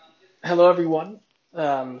Hello, everyone.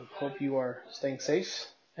 Hope you are staying safe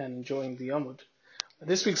and enjoying the Yomud.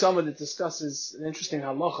 This week's Yomud it discusses an interesting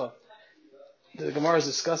halacha. The Gemara is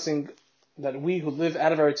discussing that we who live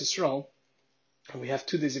out of Eretz Yisrael, and we have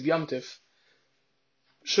 2 days of Yom Tif,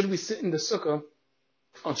 should we sit in the sukkah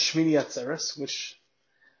on Shmini Atzeres, which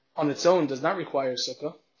on its own does not require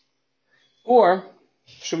sukkah, or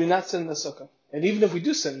should we not sit in the sukkah? And even if we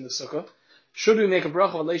do sit in the sukkah, should we make a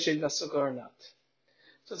bracha of Aleishay Sukkah or not?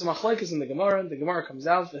 So it's a machlekes in the Gemara, and the Gemara comes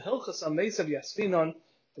out, V'hilchas ameisav yasfinon,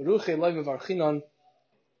 v'ruchei loy v'varchinon.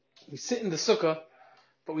 We sit in the sukkah,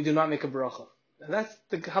 but we do not make a bracha. And that's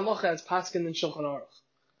the halacha as paskin in Shulchan Aruch.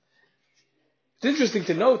 It's interesting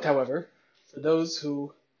to note, however, for those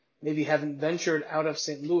who maybe haven't ventured out of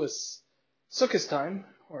St. Louis Sukkot time,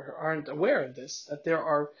 or aren't aware of this, that there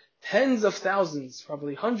are tens of thousands,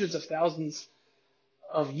 probably hundreds of thousands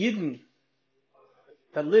of Yidden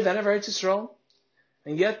that live out of Eretz Yisrael,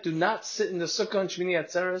 and yet do not sit in the sukkah on Shmini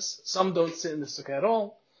Atzeres. Some don't sit in the sukkah at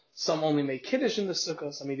all. Some only make kiddush in the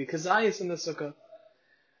sukkah. Some maybe kazayas in the sukkah.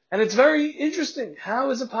 And it's very interesting. How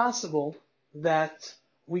is it possible that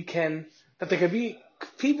there could be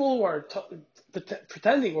people who are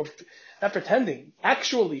pretending, or not pretending,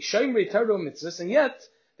 actually shomrei Torah mitzvahs, and yet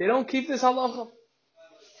they don't keep this halacha?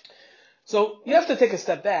 So you have to take a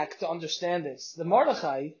step back to understand this. The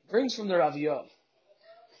Mordechai brings from the Rav Yov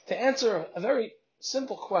to answer a very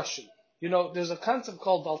simple question. There's a concept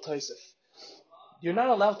called Bal Tosef. You're not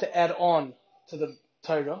allowed to add on to the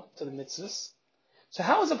Torah, to the mitzvahs. So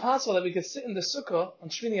how is it possible that we could sit in the sukkah on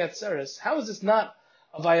Shmini Atzeres? How is this not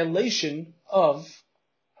a violation of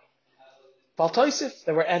Bal Tosef,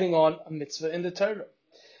 that we're adding on a mitzvah in the Torah?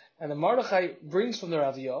 And the Mordechai brings from the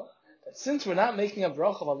Rav Yah that since we're not making a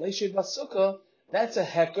bracha of Aleishay Sukkah, that's a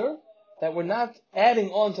heker, that we're not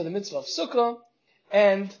adding on to the mitzvah of sukkah,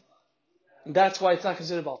 and that's why it's not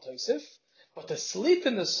considered Bal Tosef. But to sleep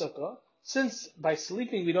in the sukkah, since by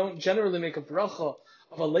sleeping we don't generally make a bracha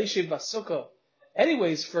of Aleishay Sukkah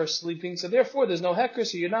anyways for sleeping, so therefore there's no heker,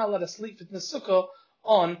 so you're not allowed to sleep in the sukkah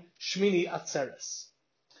on Shmini Atzeres.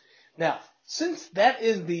 Now, since that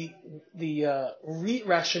is the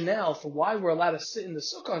rationale for why we're allowed to sit in the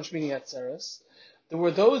sukkah on Shmini Atzeres, there were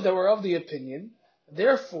those that were of the opinion,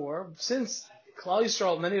 therefore, since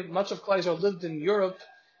much of Klal Yisrael lived in Europe,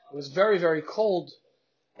 it was very, very cold,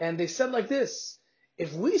 and they said like this: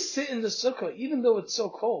 if we sit in the sukkah, even though it's so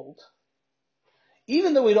cold,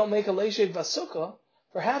 even though we don't make a leishev v'sukkah,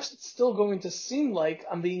 perhaps it's still going to seem like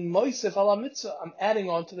I'm being moisef ala mitzvah, I'm adding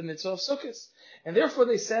on to the mitzvah of sukkahs. And therefore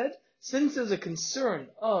they said, since there's a concern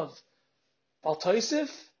of Bal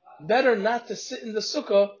Tosef, better not to sit in the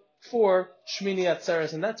sukkah for Shmini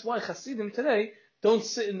Atzeres. And that's why Hasidim today don't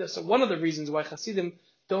sit in the sukkah. One of the reasons why Hasidim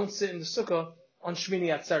don't sit in the sukkah on Shmini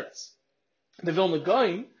Atzeres. The Vilna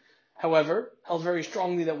Gaon, however, held very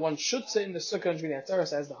strongly that one should sit in the sukkah on Shmini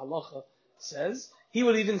Atzeres, as the halacha says. He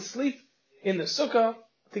would even sleep in the sukkah.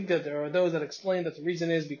 I think that there are those that explain that the reason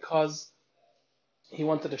is because he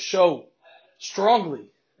wanted to show strongly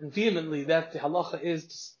and vehemently that the halacha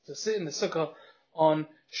is to sit in the sukkah on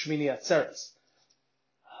Shmini Atzeres.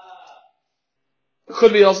 It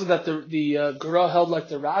could be also that the Gra held like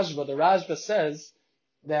the Rashba. The Rashba says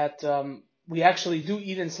that we actually do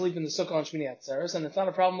eat and sleep in the sukkah on Shmini Atzeres, and it's not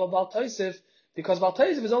a problem of Bal Tosef, because Bal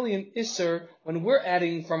Tosef is only an Isser when we're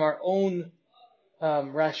adding from our own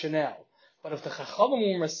rationale. But if the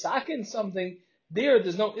Chachamim were masakin something,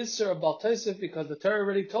 there's no Isser of Bal Tosef, because the Torah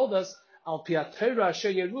already told us Al Pi HaTorah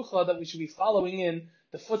Asher Yerucha that we should be following in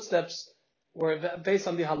the footsteps or based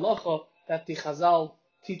on the halacha that the Chazal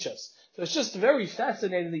teach us. So it's just very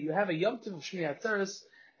fascinating that you have a Yom Tov of Shmini Atzeres,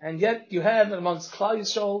 and yet you have amongst Klal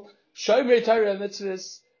Yisrael Shomrei Torah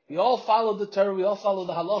mitzvahs. We all follow the Torah, we all follow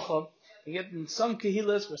the halacha, and yet in some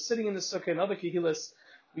kehilas we're sitting in the sukkah, in other kehilas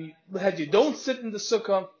we had you don't sit in the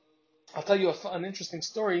sukkah. I'll tell you an interesting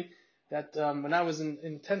story that when I was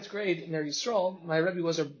in 10th grade in Eretz Yisrael, my Rebbe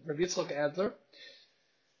was a Rabbi Yitzchak Adler,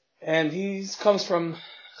 and he comes from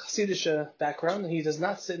Chassidish background, and he does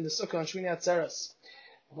not sit in the sukkah on Shmini Atzeres.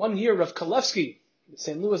 One year, Rav Kalevsky,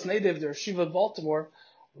 St. Louis native, the Yeshiva of Baltimore,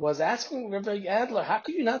 was asking Rabbi Adler, how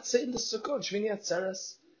could you not sit in the sukkah on Shmini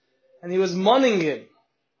Atzeres? And he was munning him,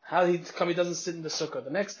 how he doesn't sit in the sukkah.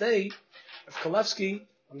 The next day, Rav Kalevsky,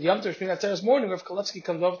 on the Yom Tov Shmini Atzeres morning, Rav Kalevsky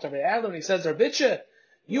comes over to Rabbi Adler and he says, Rabbi,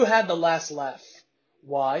 you had the last laugh.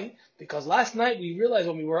 Why? Because last night we realized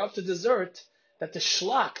when we were up to dessert that the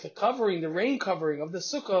shlach, the covering, the rain covering of the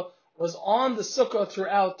sukkah was on the sukkah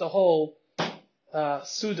throughout the whole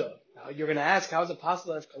Suda. Now you're going to ask, how is it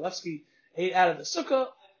possible that if Kalevsky ate out of the sukkah?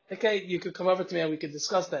 Okay, you could come over to me and we could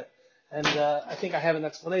discuss that. And I think I have an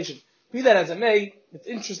explanation. Be that as it may, it's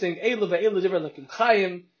interesting. Eilu ve'eilu divrei Elokim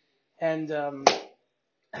Chayim, and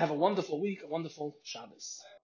have a wonderful week, a wonderful Shabbos.